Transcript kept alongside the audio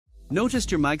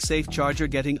Noticed your MagSafe charger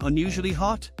getting unusually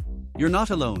hot? You're not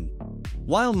alone.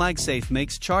 While MagSafe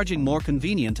makes charging more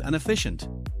convenient and efficient,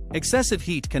 excessive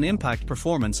heat can impact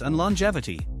performance and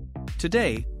longevity.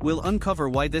 Today, we'll uncover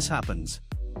why this happens,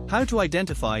 how to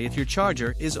identify if your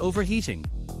charger is overheating,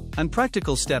 and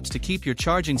practical steps to keep your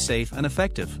charging safe and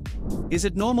effective. Is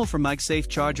it normal for MagSafe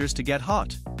chargers to get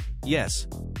hot? Yes,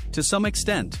 to some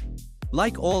extent.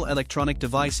 Like all electronic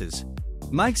devices,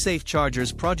 MagSafe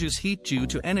chargers produce heat due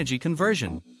to energy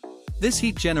conversion. This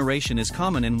heat generation is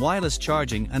common in wireless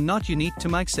charging and not unique to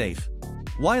MagSafe.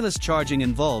 Wireless charging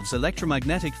involves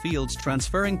electromagnetic fields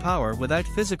transferring power without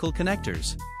physical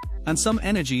connectors, and some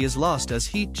energy is lost as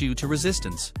heat due to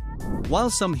resistance. While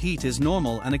some heat is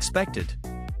normal and expected,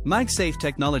 MagSafe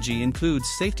technology includes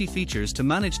safety features to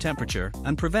manage temperature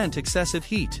and prevent excessive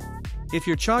heat. If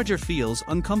your charger feels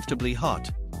uncomfortably hot,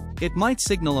 it might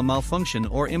signal a malfunction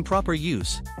or improper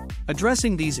use.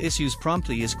 Addressing these issues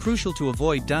promptly is crucial to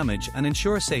avoid damage and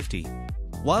ensure safety.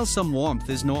 While some warmth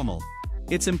is normal,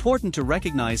 it's important to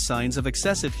recognize signs of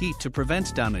excessive heat to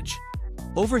prevent damage.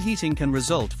 Overheating can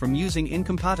result from using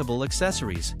incompatible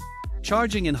accessories,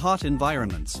 charging in hot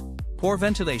environments, poor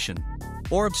ventilation,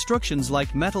 or obstructions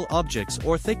like metal objects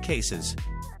or thick cases.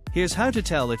 Here's how to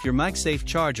tell if your MagSafe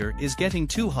charger is getting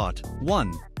too hot.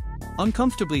 1.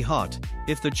 Uncomfortably hot.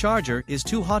 If the charger is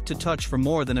too hot to touch for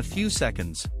more than a few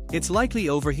seconds, it's likely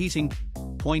overheating.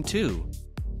 Point 2.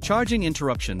 Charging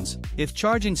interruptions. If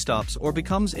charging stops or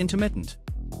becomes intermittent,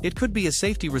 it could be a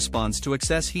safety response to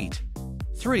excess heat.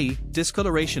 3.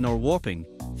 Discoloration or warping.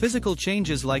 Physical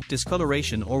changes like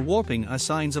discoloration or warping are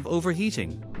signs of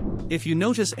overheating. If you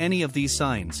notice any of these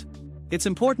signs, it's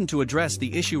important to address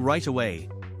the issue right away.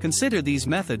 Consider these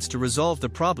methods to resolve the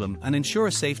problem and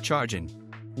ensure safe charging.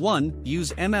 1.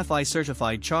 Use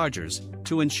MFI-certified chargers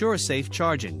to ensure safe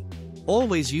charging.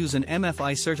 Always use an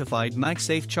MFI-certified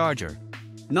MagSafe charger.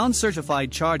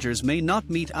 Non-certified chargers may not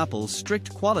meet Apple's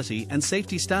strict quality and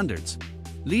safety standards,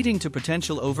 leading to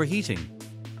potential overheating.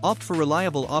 Opt for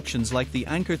reliable options like the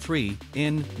Anker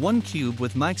 3-in-1 Cube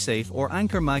with MagSafe or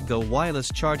Anker MagGo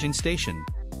wireless charging station.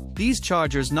 These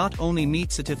chargers not only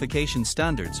meet certification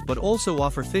standards but also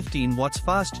offer 15 watts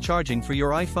fast charging for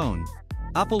your iPhone,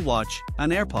 Apple Watch,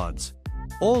 and AirPods,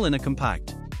 all in a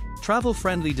compact,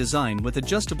 travel-friendly design with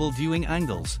adjustable viewing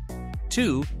angles.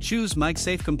 2. Choose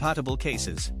MagSafe-compatible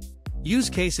cases. Use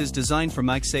cases designed for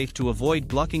MagSafe to avoid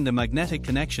blocking the magnetic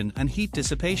connection and heat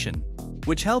dissipation,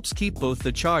 which helps keep both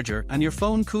the charger and your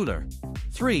phone cooler.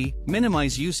 3.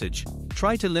 Minimize usage.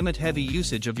 Try to limit heavy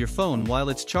usage of your phone while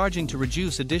it's charging to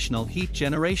reduce additional heat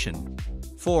generation.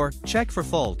 4. Check for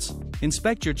faults.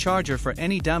 Inspect your charger for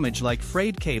any damage like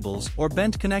frayed cables or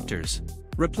bent connectors.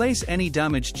 Replace any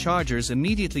damaged chargers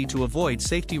immediately to avoid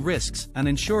safety risks and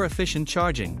ensure efficient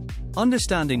charging.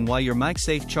 Understanding why your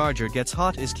MagSafe charger gets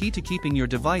hot is key to keeping your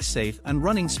device safe and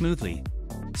running smoothly.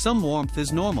 Some warmth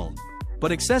is normal,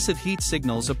 but excessive heat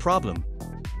signals a problem.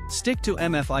 Stick to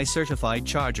MFI-certified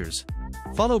chargers.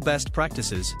 Follow best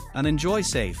practices and enjoy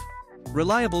safe,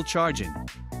 reliable charging.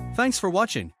 Thanks for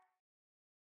watching.